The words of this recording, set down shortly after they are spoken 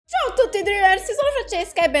tutti Dreamers, sono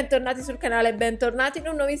Francesca e bentornati sul canale, bentornati in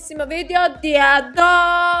un nuovissimo video di Adopt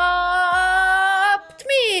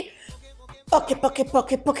Me.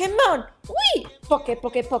 Pokémon. Pokémon.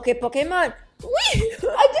 Oggi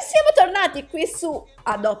siamo tornati qui su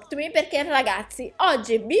Adopt Me perché ragazzi,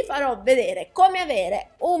 oggi vi farò vedere come avere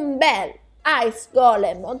un bel Ice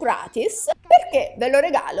Golem gratis, perché ve lo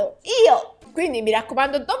regalo io. Quindi mi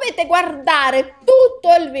raccomando, dovete guardare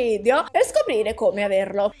tutto il video per scoprire come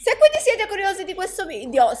averlo. Se quindi siete curiosi di questo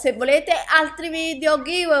video, se volete altri video,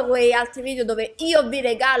 giveaway, altri video dove io vi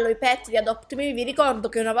regalo i pet di Adopt Me, vi ricordo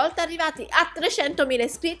che una volta arrivati a 300.000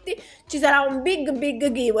 iscritti ci sarà un big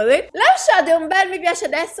giveaway. Lasciate un bel mi piace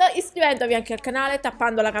adesso, iscrivendovi anche al canale,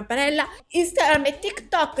 tappando la campanella. Instagram e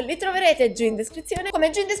TikTok li troverete giù in descrizione. Come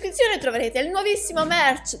giù in descrizione troverete il nuovissimo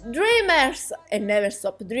merch Dreamers e Never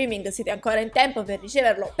Stop Dreaming. Siete ancora in tempo per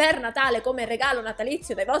riceverlo per Natale come regalo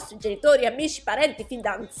natalizio dai vostri genitori, amici, parenti,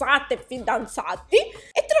 fidanzate e fidanzati.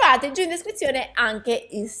 E trovate giù in descrizione anche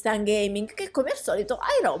Instant Gaming, che come al solito ha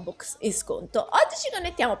i Roblox in sconto. Oggi ci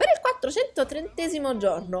connettiamo per il 430°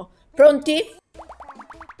 giorno. Pronti?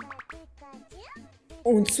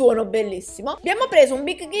 Un suono bellissimo. Abbiamo preso un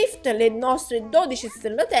big gift, le nostre 12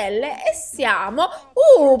 stellatelle, e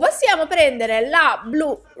possiamo prendere la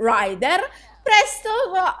Blue Rider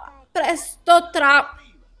presto tra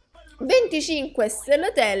 25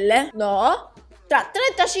 stellatelle, no, tra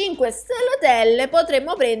 35 stellatelle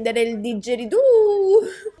potremmo prendere il digeridoo.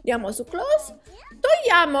 Andiamo su close,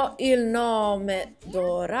 togliamo il nome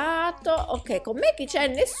dorato. Ok, con me chi c'è?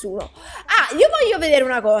 Nessuno. Ah, io voglio vedere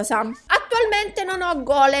una cosa. Attualmente non ho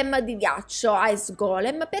golem di ghiaccio, ice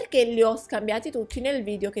golem, perché li ho scambiati tutti nel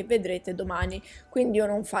video che vedrete domani, quindi io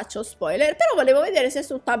non faccio spoiler, però volevo vedere se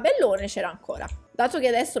sul tabellone c'era ancora. Dato che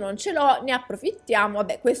adesso non ce l'ho, ne approfittiamo.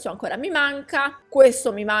 Vabbè, questo ancora mi manca,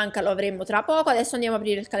 questo mi manca, lo avremo tra poco. Adesso andiamo a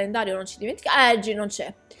aprire il calendario, non ci dimentichiamo. Oggi non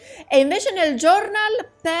c'è. E invece nel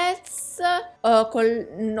journal pets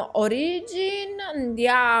origin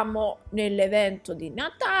andiamo nell'evento di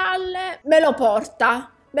Natale. Me lo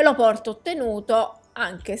porto ottenuto,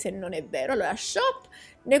 anche se non è vero. Allora shop,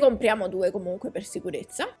 ne compriamo 2 comunque per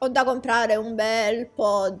sicurezza. Ho da comprare un bel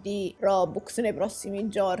po' di Robux nei prossimi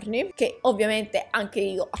giorni, che ovviamente anche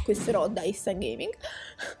io acquisterò da Instant Gaming.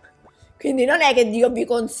 Quindi non è che io vi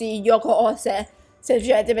consiglio cose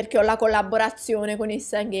semplicemente perché ho la collaborazione con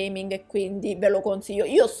Instant Gaming e quindi ve lo consiglio.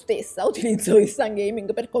 Io stessa utilizzo Instant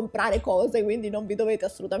Gaming per comprare cose, quindi non vi dovete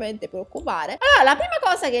assolutamente preoccupare. Allora, la prima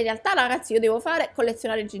cosa che in realtà ragazzi io devo fare è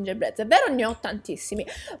collezionare i gingerbread. È vero, ne ho tantissimi.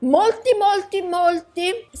 Molti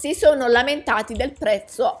si sono lamentati del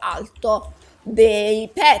prezzo alto dei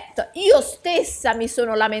pet. Io stessa mi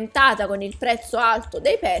sono lamentata con il prezzo alto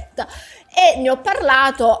dei pet e ne ho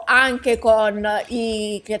parlato anche con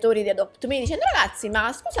i creatori di Adopt Me dicendo: ragazzi,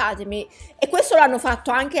 ma scusatemi, e questo l'hanno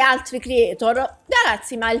fatto anche altri creator,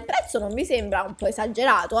 ragazzi, ma il prezzo non vi sembra un po'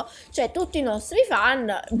 esagerato? Cioè tutti i nostri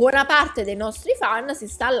fan, buona parte dei nostri fan si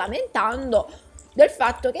sta lamentando del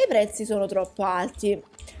fatto che i prezzi sono troppo alti.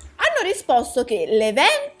 Hanno risposto che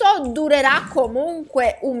l'evento durerà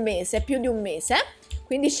comunque un mese, più di un mese,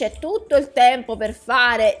 quindi c'è tutto il tempo per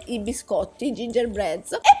fare i biscotti, i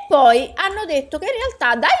gingerbreads, e poi hanno detto che in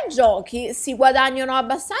realtà dai giochi si guadagnano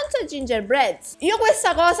abbastanza gingerbreads. Io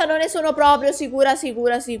questa cosa non ne sono proprio sicura.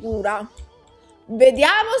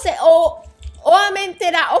 Vediamo se o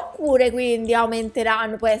aumenterà, oppure quindi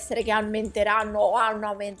aumenteranno, può essere che aumenteranno o hanno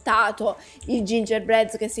aumentato i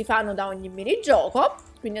gingerbreads che si fanno da ogni minigioco.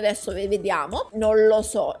 Quindi adesso vediamo, non lo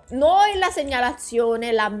so. Noi la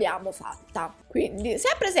segnalazione l'abbiamo fatta, quindi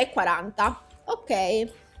sempre 6,40.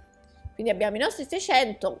 Ok, quindi abbiamo i nostri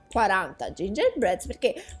 640 gingerbreads,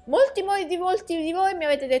 perché molti di voi mi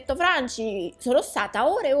avete detto: Franci, sono stata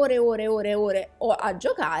ore a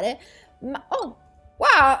giocare, ma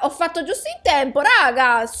wow, ho fatto giusto in tempo,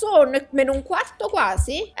 raga, sono meno un quarto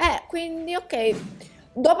quasi, quindi ok.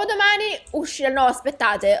 Dopodomani uscirà, no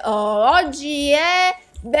aspettate, oggi è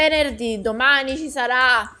venerdì, domani ci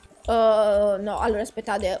sarà, no, allora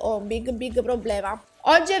aspettate, ho un big problema.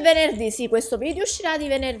 Oggi è venerdì, sì, questo video uscirà di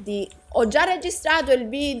venerdì. Ho già registrato il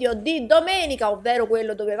video di domenica, ovvero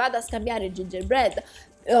quello dove vado a scambiare il gingerbread,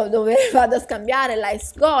 dove vado a scambiare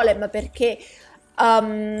l'ice golem, perché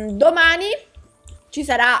domani ci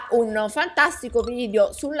sarà un fantastico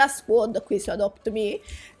video sulla squad qui su Adopt Me,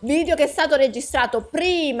 video che è stato registrato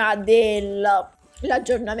prima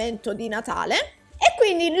dell'aggiornamento di Natale. E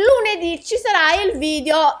quindi lunedì ci sarà il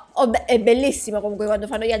video, è bellissimo comunque quando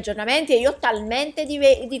fanno gli aggiornamenti, e io ho talmente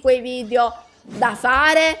di quei video da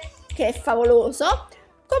fare che è favoloso.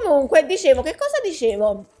 Comunque dicevo, che cosa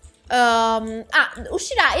dicevo?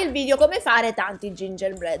 uscirà il video come fare tanti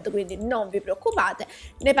gingerbread, quindi non vi preoccupate,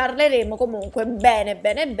 ne parleremo comunque bene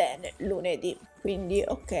bene bene lunedì. Quindi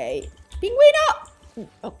ok, pinguino,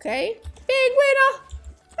 ok, pinguino.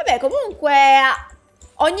 Vabbè, comunque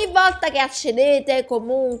ogni volta che accedete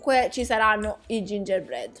comunque ci saranno i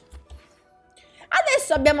gingerbread.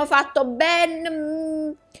 Adesso abbiamo fatto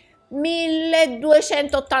ben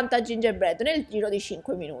 1280 gingerbread nel giro di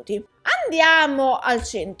 5 minuti. Andiamo al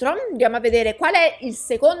centro, andiamo a vedere qual è il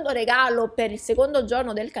secondo regalo per il secondo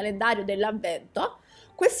giorno del calendario dell'avvento.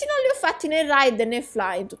 Questi non li ho fatti né ride né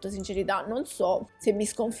fly, in tutta sincerità, non so se mi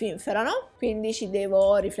sconfinferano, quindi ci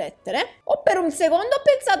devo riflettere. O per un secondo ho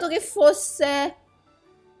pensato che fosse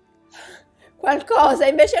qualcosa,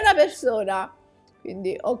 invece è una persona.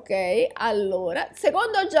 Quindi ok, allora,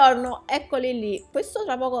 secondo giorno, eccoli lì. Questo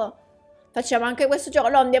tra poco facciamo anche questo gioco.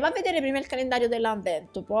 No, andiamo a vedere prima il calendario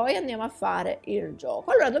dell'avvento, poi andiamo a fare il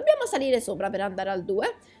gioco. Allora, dobbiamo salire sopra per andare al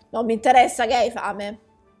 2. Non mi interessa che hai fame.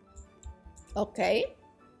 Ok.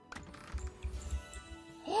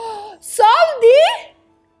 Oh, soldi?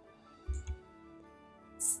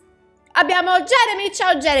 Abbiamo Jeremy,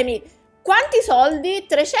 ciao Jeremy. Quanti soldi?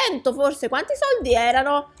 300 forse. Quanti soldi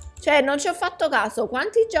erano? Cioè, non ci ho fatto caso.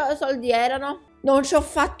 Quanti soldi erano? Non ci ho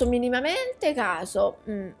fatto minimamente caso.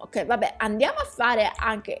 Ok, vabbè, andiamo a fare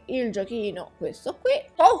anche il giochino, questo qui.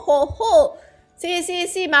 Oh, oh, oh. Sì, sì,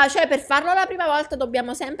 sì, ma cioè per farlo la prima volta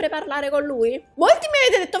dobbiamo sempre parlare con lui? Molti mi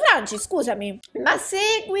avete detto, Franci, scusami, ma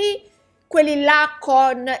segui quelli là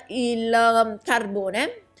con il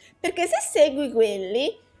carbone? Perché se segui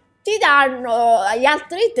quelli ti danno, gli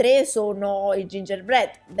altri 3 sono i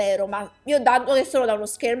gingerbread, vero? Ma io dato che sono da uno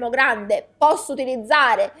schermo grande posso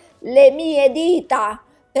utilizzare le mie dita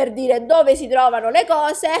per dire dove si trovano le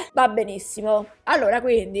cose, va benissimo. Allora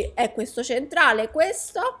quindi è questo centrale,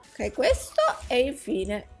 questo, ok, questo e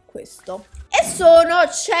infine questo. E sono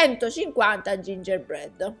 150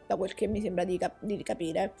 gingerbread, da quel che mi sembra di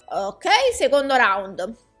capire. Ok, secondo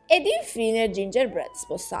round. Ed infine gingerbread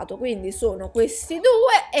spostato, quindi sono questi 2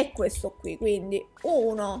 e questo qui, quindi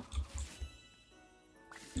 1,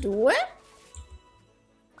 2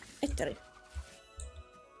 e 3.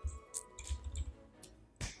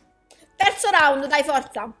 Terzo round, dai,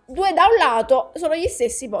 forza. 2 da un lato, sono gli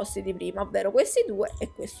stessi posti di prima, ovvero questi 2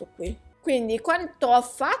 e questo qui. Quindi quanto ho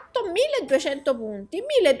fatto? 1200 punti,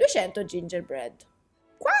 1200 gingerbread.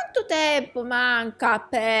 Quanto tempo manca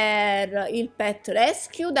per il pet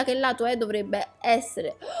rescue? Da che lato è? Dovrebbe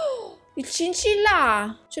essere... Oh, il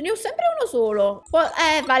cincilla! Ce ne ho sempre uno solo.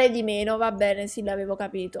 Vale di meno, va bene, sì, l'avevo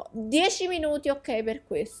capito. 10 minuti, ok, per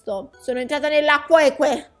questo. Sono entrata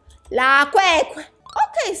nell'acqueque. L'acqueque.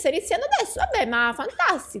 Ok, sta iniziando adesso. Vabbè, ma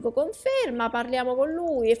fantastico, conferma, parliamo con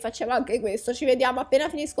lui e facciamo anche questo. Ci vediamo appena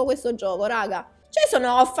finisco questo gioco, raga. Cioè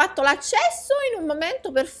ho fatto l'accesso in un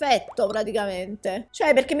momento perfetto praticamente.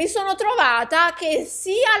 Cioè perché mi sono trovata che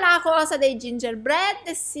sia la cosa dei gingerbread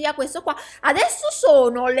sia questo qua. Adesso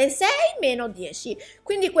sono le 6 meno 10.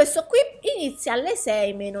 Quindi questo qui inizia alle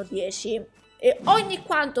 6 meno 10. E ogni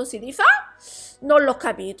quanto si rifà? Non l'ho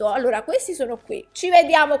capito. Allora questi sono qui. Ci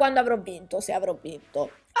vediamo quando avrò vinto, se avrò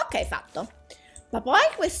vinto. Ok, fatto. Ma poi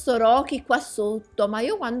questo Rocky qua sotto, ma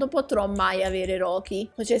io quando potrò mai avere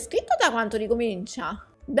Rocky? C'è scritto da quanto ricomincia?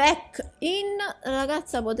 Back in,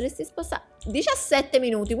 ragazza, potresti spostare 17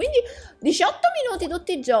 minuti, quindi 18 minuti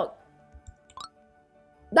tutti i giochi.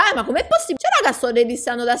 Dai, ma com'è possibile? Cioè, raga, sto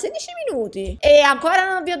registrando da 16 minuti e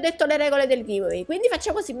ancora non vi ho detto le regole del giveaway. Quindi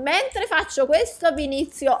facciamo così, mentre faccio questo vi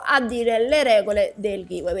inizio a dire le regole del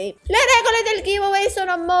giveaway. Le regole del giveaway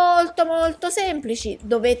sono molto molto semplici.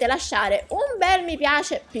 Dovete lasciare un bel mi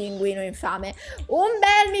piace, pinguino infame, un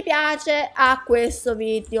bel mi piace a questo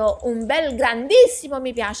video, un bel grandissimo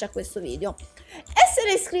mi piace a questo video.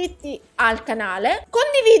 Essere iscritti al canale,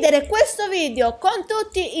 condividere questo video con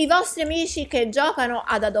tutti i vostri amici che giocano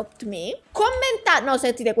ad Adopt Me, commentare, no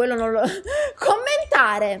sentite quello non lo,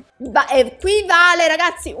 commentare, qui vale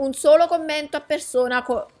ragazzi un solo commento a persona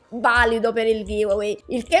valido per il giveaway,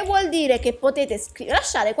 il che vuol dire che potete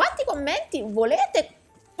lasciare quanti commenti volete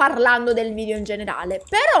parlando del video in generale,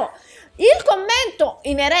 però il commento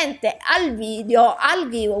inerente al video, al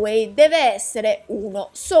giveaway, deve essere uno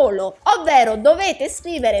solo, ovvero dovete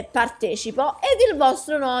scrivere partecipo ed il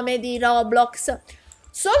vostro nome di Roblox.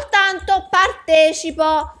 soltanto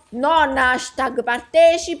partecipo, non hashtag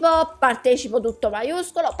partecipo, partecipo tutto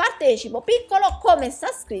maiuscolo, partecipo piccolo come sta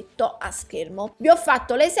scritto a schermo. Vi ho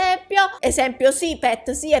fatto l'esempio, esempio sì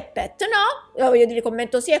e pet no, voglio dire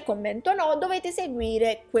commento sì e commento no, dovete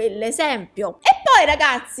seguire quell'esempio. E poi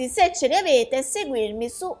ragazzi, se ce li avete, seguirmi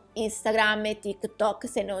su Instagram e TikTok,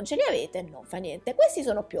 se non ce li avete non fa niente, questi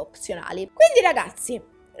sono più opzionali. Quindi ragazzi,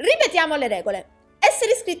 ripetiamo le regole: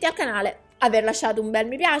 essere iscritti al canale, aver lasciato un bel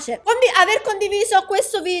mi piace, aver condiviso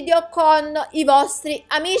questo video con i vostri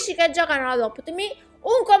amici che giocano ad Adopt Me,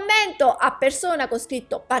 un commento a persona con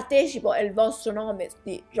scritto partecipo e il vostro nome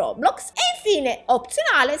di Roblox, e infine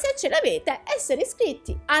opzionale, se ce l'avete, essere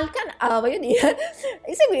iscritti al canale, voglio dire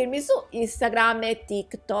seguirmi su Instagram e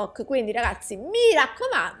TikTok. Quindi ragazzi, mi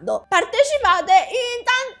raccomando, partecipate in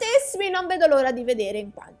tantissimi, non vedo l'ora di vedere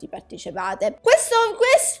in quanti partecipate. Questo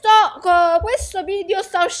video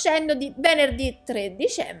sta uscendo di venerdì 3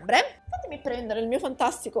 dicembre. Fatemi prendere il mio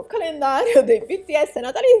fantastico calendario dei BTS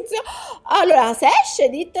natalizio. Allora, se esce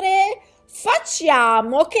di 3,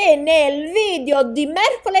 facciamo che nel video di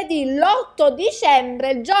mercoledì l'8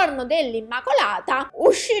 dicembre, il giorno dell'Immacolata,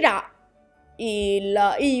 uscirà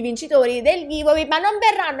i vincitori del giveaway, ma non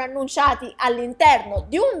verranno annunciati all'interno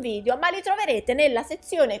di un video, ma li troverete nella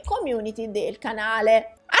sezione community del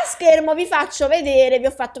canale. A schermo vi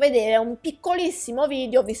ho fatto vedere un piccolissimo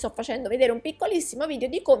video, vi sto facendo vedere un piccolissimo video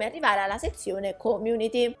di come arrivare alla sezione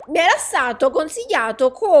community. Mi era stato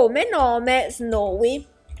consigliato come nome Snowy,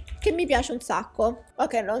 che mi piace un sacco.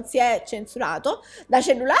 Ok, non si è censurato. Da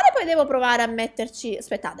cellulare poi devo provare a metterci...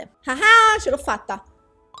 Aspettate. Ah, ce l'ho fatta.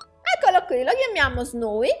 Eccolo qui, lo chiamiamo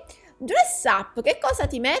Snowy. Dress up, che cosa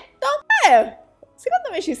ti metto? Secondo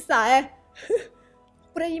me ci sta,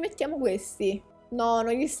 Oppure gli mettiamo questi. No,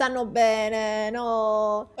 non gli stanno bene,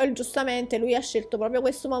 no. E giustamente lui ha scelto proprio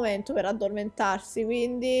questo momento per addormentarsi,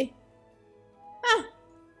 quindi...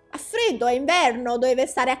 ha freddo, è inverno, deve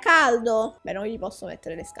stare a caldo. Beh, non gli posso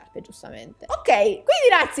mettere le scarpe, giustamente. Ok, quindi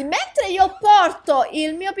ragazzi, mentre io porto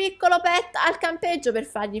il mio piccolo pet al campeggio per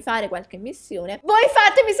fargli fare qualche missione, voi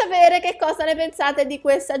fatemi sapere che cosa ne pensate di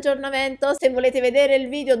questo aggiornamento. Se volete vedere il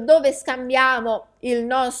video dove scambiamo il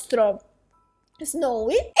nostro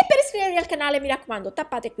Snowy, e per iscrivervi al canale mi raccomando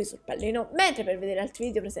tappate qui sul pallino, mentre per vedere altri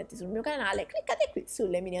video presenti sul mio canale cliccate qui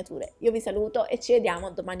sulle miniature. Io vi saluto e ci vediamo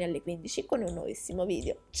domani alle 15 con un nuovissimo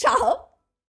video. Ciao!